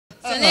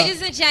So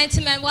ladies and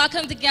gentlemen,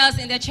 welcome the girls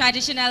in their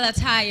traditional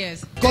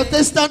attires.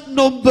 Contestant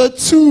number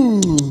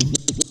 2.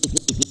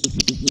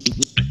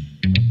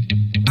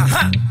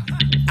 Aha!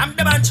 I'm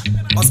the bunch.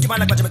 Oskiman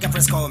like what Jamaican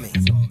friends call me.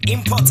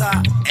 Importer,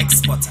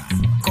 exporter,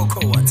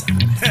 cocoa water.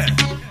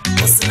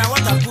 Osina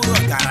water puro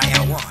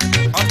garaya one.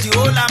 Of the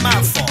whole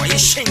amount for a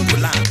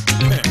shingulan.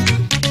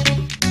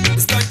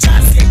 It's got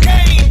chance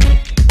again.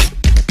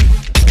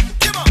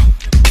 Come on.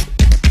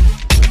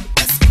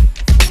 Let's go.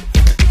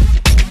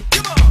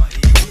 Come on.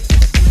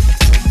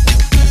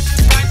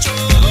 Pancho,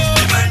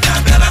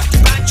 Bandabella,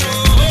 Pancho,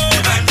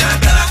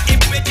 Bandabella,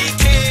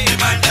 Impedike,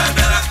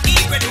 Bandabella,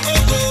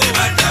 Ipedugo,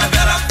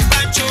 Bandabella,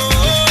 Pancho,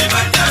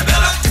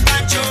 Bandabella,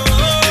 Pancho,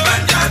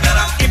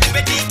 Bandabella,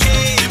 Impedike,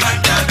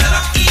 Bandabella,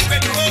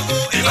 Ipedugo,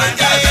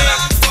 Bandabella.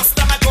 First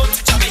time I go to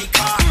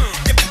Jamaica,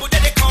 the people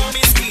that they call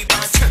me ski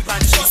pants.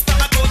 First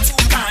time I go to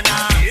Ghana,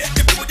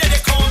 the people that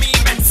they call me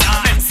Mensa.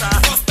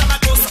 First time I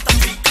go South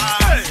Africa,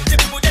 the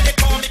people that they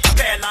call me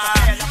Capella.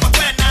 But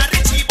when I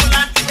reach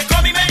Ebola, they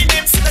call me many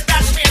names to the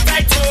dash me a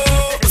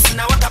title.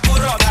 Usina wata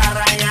puro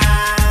garaya.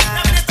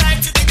 Now it's time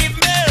to give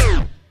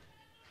me.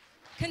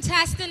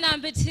 Contestant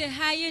number 2,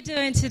 how you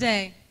doing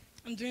today?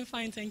 I'm doing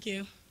fine, thank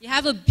you. You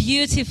have a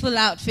beautiful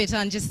outfit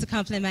on, just to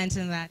compliment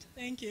on that.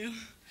 Thank you.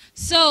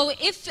 So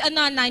if a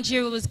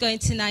non-Nigeria was going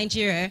to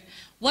Nigeria,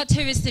 what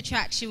tourist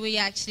attraction would you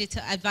actually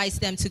advise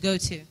them to go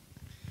to?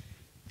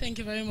 Thank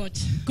you very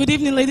much. Good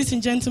evening, ladies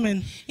and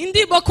gentlemen.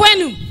 Indi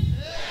bokwenu.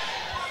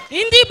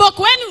 Indi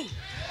bokwenu.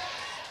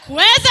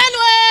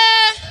 Kwezenwe.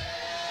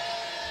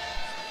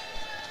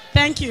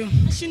 Thank you.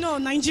 As you know,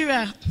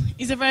 Nigeria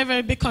is a very,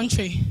 very big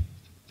country.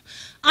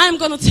 I'm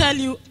going to tell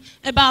you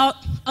about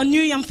a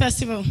New Yam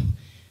festival,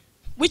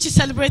 which is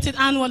celebrated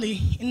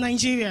annually in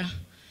Nigeria,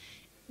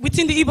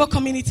 within the Igbo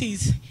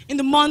communities, in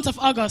the month of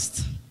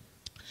August.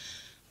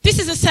 This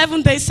is a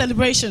 7-day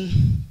celebration.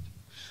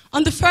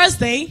 On the first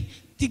day,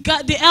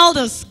 the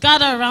elders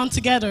gather around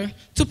together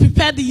to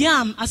prepare the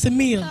yam as a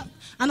meal,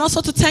 and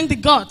also to thank the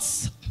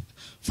gods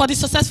for the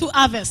successful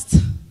harvest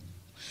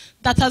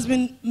that has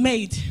been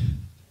made.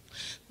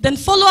 Then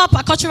follow up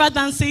our cultural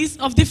dances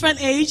of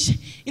different age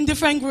in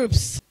different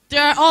groups.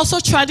 There are also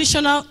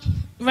traditional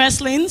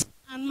wrestlings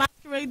and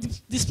masquerade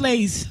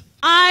displays.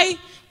 I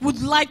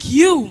would like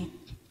you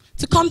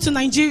to come to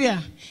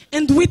Nigeria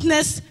and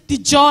witness the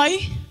joy,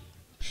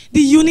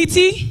 the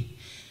unity,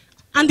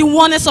 and the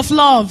oneness of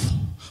love,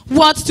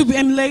 words to be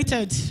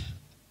emulated.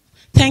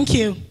 Thank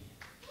you.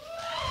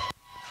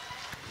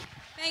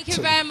 Thank you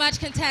very much,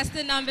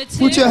 contestant number 2.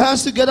 Put your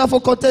hands together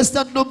for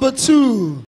contestant number 2.